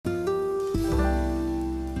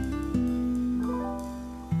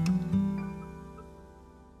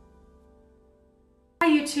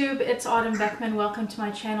YouTube, it's Autumn Beckman. Welcome to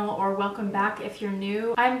my channel, or welcome back if you're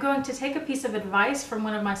new. I'm going to take a piece of advice from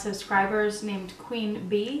one of my subscribers named Queen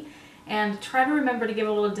Bee and try to remember to give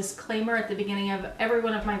a little disclaimer at the beginning of every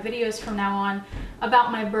one of my videos from now on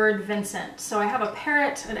about my bird Vincent. So I have a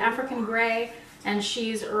parrot, an African gray, and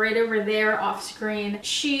she's right over there off screen.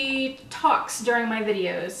 She talks during my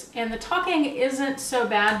videos, and the talking isn't so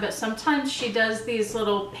bad, but sometimes she does these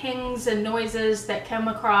little pings and noises that come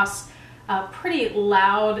across pretty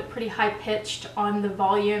loud, pretty high-pitched on the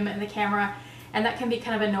volume in the camera, and that can be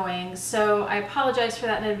kind of annoying. So I apologize for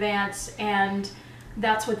that in advance, and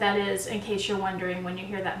that's what that is in case you're wondering when you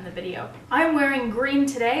hear that in the video. I'm wearing green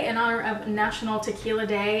today in honor of National Tequila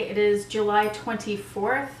Day. It is July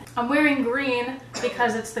 24th. I'm wearing green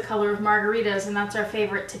because it's the color of margaritas, and that's our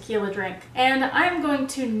favorite tequila drink. And I'm going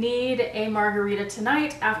to need a margarita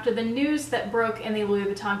tonight after the news that broke in the Louis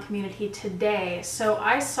Vuitton community today. So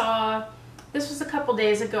I saw, this was a couple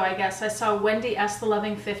days ago I guess, I saw Wendy S. the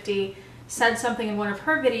Loving 50 said something in one of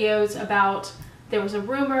her videos about there was a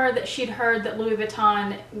rumor that she'd heard that Louis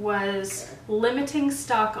Vuitton was limiting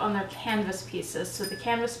stock on their canvas pieces. So the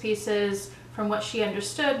canvas pieces, from what she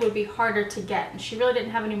understood, would be harder to get, and she really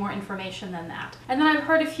didn't have any more information than that. And then I've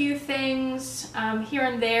heard a few things here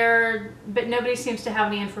and there, but nobody seems to have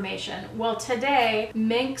any information. Well, today,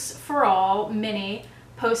 Minx for All, Minnie,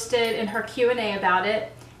 posted in her Q&A about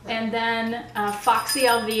it, and then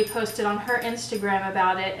FoxyLV posted on her Instagram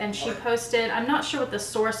about it, and she posted, I'm not sure what the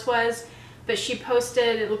source was, but she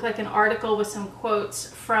posted, it looked like an article with some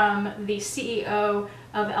quotes from the CEO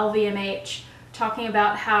of LVMH talking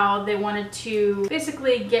about how they wanted to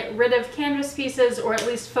basically get rid of canvas pieces, or at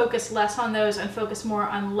least focus less on those and focus more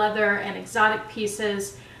on leather and exotic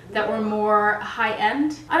pieces that were more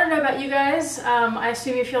high-end. I don't know about you guys. I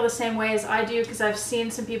assume you feel the same way as I do, because I've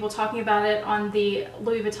seen some people talking about it on the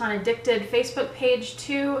Louis Vuitton Addicted Facebook page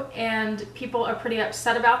too, and people are pretty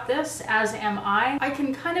upset about this, as am I. I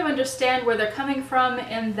can kind of understand where they're coming from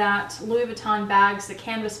in that Louis Vuitton bags, the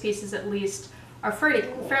canvas pieces at least, are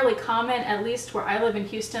fairly common, at least where I live in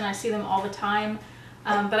Houston. I see them all the time.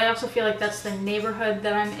 But I also feel like that's the neighborhood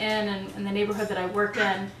that I'm in, and the neighborhood that I work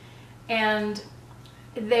in. And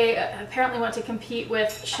they apparently want to compete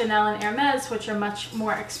with Chanel and Hermes, which are much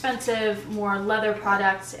more expensive, more leather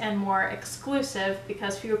products, and more exclusive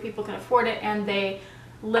because fewer people can afford it, and they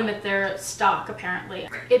limit their stock apparently.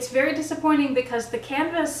 It's very disappointing because the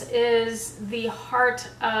canvas is the heart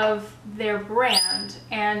of their brand,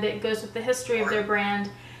 and it goes with the history of their brand,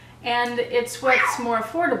 and it's what's more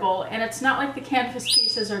affordable, and it's not like the canvas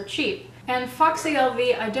pieces are cheap. And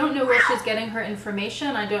FoxyLV, I don't know where she's getting her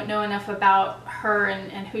information. I don't know enough about her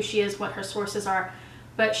and who she is, what her sources are.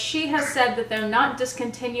 But she has said that they're not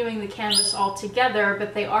discontinuing the canvas altogether,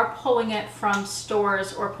 but they are pulling it from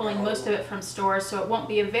stores, or pulling most of it from stores, so it won't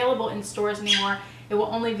be available in stores anymore. It will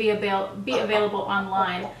only be available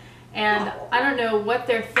online. And I don't know what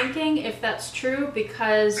they're thinking, if that's true,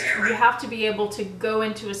 because you have to be able to go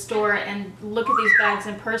into a store and look at these bags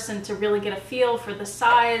in person to really get a feel for the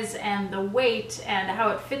size and the weight and how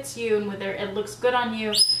it fits you and whether it looks good on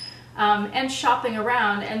you, and shopping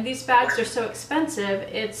around. And these bags are so expensive,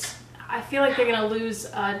 I feel like they're going to lose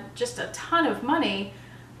just a ton of money.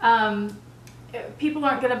 People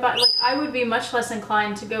aren't going to buy, like, I would be much less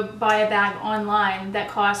inclined to go buy a bag online that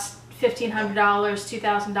costs $1,500,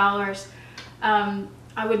 $2,000.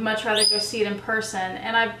 I would much rather go see it in person,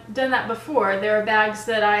 and I've done that before. There are bags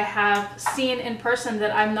that I have seen in person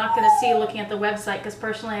that I'm not going to see looking at the website, because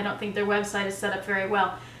personally I don't think their website is set up very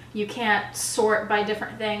well. You can't sort by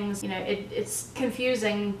different things. You know, it's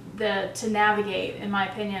confusing to navigate, in my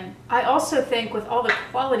opinion. I also think with all the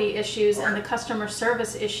quality issues and the customer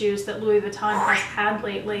service issues that Louis Vuitton has had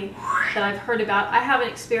lately that I've heard about, I haven't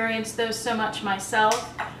experienced those so much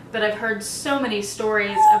myself, but I've heard so many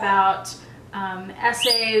stories about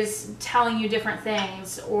essays telling you different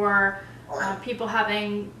things, or people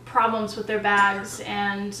having problems with their bags,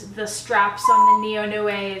 and the straps on the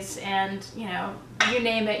neo-noes, and you know, you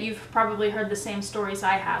name it, you've probably heard the same stories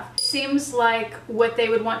I have. It seems like what they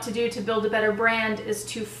would want to do to build a better brand is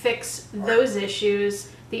to fix those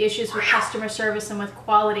issues, the issues with customer service and with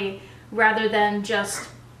quality, rather than just,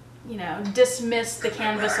 you know, dismiss the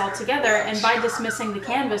canvas altogether. And by dismissing the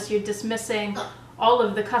canvas, you're dismissing all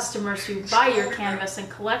of the customers who buy your canvas and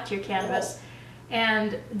collect your canvas.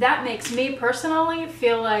 And that makes me personally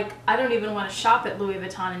feel like I don't even want to shop at Louis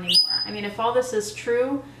Vuitton anymore. I mean, if all this is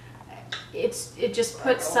true, it just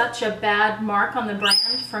puts such a bad mark on the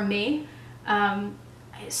brand for me.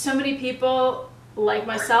 So many people, like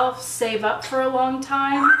myself, save up for a long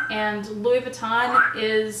time, and Louis Vuitton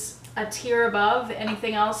is a tier above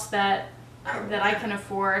anything else that that I can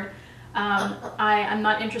afford. I'm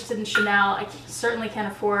not interested in Chanel. I certainly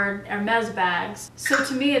can't afford Hermes bags. So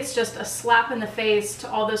to me, it's just a slap in the face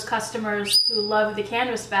to all those customers who love the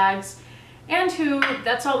canvas bags and who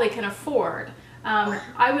that's all they can afford.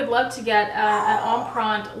 I would love to get an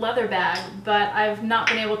Empreinte leather bag, but I've not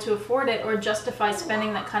been able to afford it or justify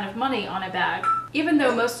spending that kind of money on a bag. Even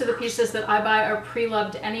though most of the pieces that I buy are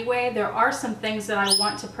pre-loved anyway, there are some things that I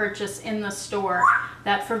want to purchase in the store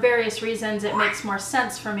that for various reasons it makes more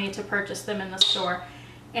sense for me to purchase them in the store.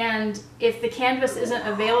 And if the canvas isn't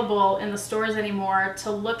available in the stores anymore to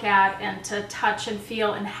look at and to touch and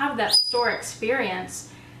feel and have that store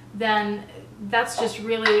experience, then that's just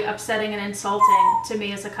really upsetting and insulting to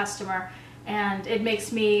me as a customer, and it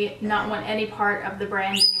makes me not want any part of the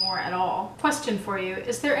brand anymore at all. Question for you,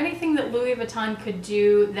 is there anything that Louis Vuitton could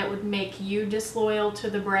do that would make you disloyal to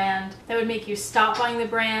the brand, that would make you stop buying the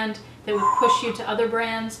brand, that would push you to other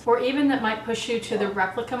brands, or even that might push you to the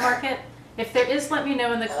replica market? If there is, let me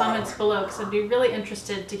know in the comments below, because I'd be really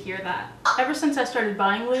interested to hear that. Ever since I started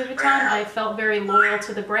buying Louis Vuitton, I felt very loyal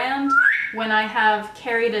to the brand. When I have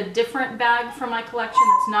carried a different bag from my collection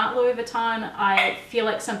that's not Louis Vuitton, I feel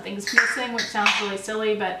like something's missing, which sounds really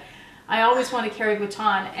silly, but I always want to carry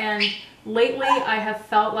Vuitton. And lately, I have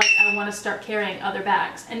felt like I want to start carrying other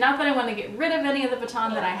bags. And not that I want to get rid of any of the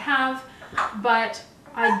Vuitton that I have, but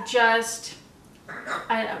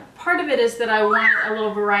part of it is that I want a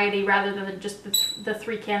little variety rather than just the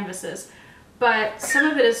three canvases. But some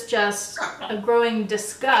of it is just a growing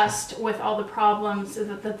disgust with all the problems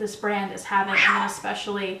that this brand is having, and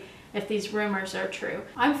especially if these rumors are true.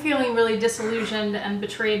 I'm feeling really disillusioned and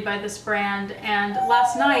betrayed by this brand, and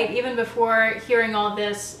last night, even before hearing all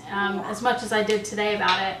this, as much as I did today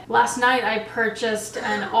about it, last night I purchased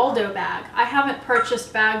an Aldo bag. I haven't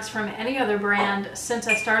purchased bags from any other brand since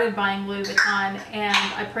I started buying Louis Vuitton, and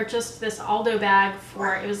I purchased this Aldo bag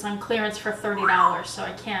it was on clearance for $30, so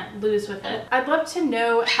I can't lose with it. I'd love to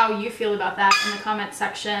know how you feel about that in the comment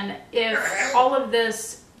section, if all of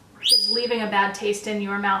this is leaving a bad taste in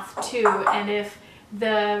your mouth too, and if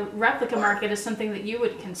the replica market is something that you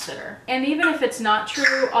would consider. And even if it's not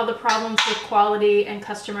true, all the problems with quality and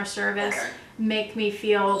customer service make me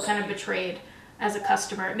feel kind of betrayed as a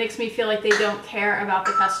customer. It makes me feel like they don't care about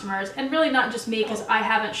the customers, and really not just me, because I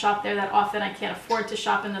haven't shopped there that often. I can't afford to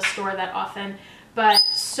shop in the store that often, but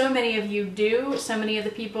so many of you do. So many of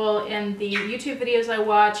the people in the YouTube videos I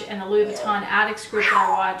watch and the Louis Vuitton addicts group that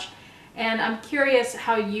I watch. And I'm curious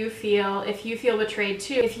how you feel, if you feel betrayed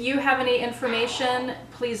too. If you have any information,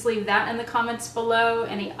 please leave that in the comments below.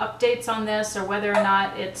 Any updates on this, or whether or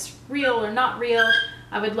not it's real or not real,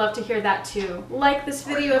 I would love to hear that too. Like this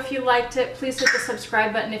video if you liked it. Please hit the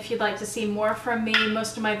subscribe button if you'd like to see more from me.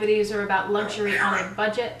 Most of my videos are about luxury on a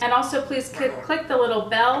budget. And also please click the little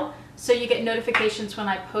bell so you get notifications when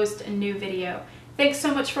I post a new video. Thanks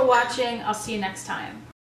so much for watching. I'll see you next time.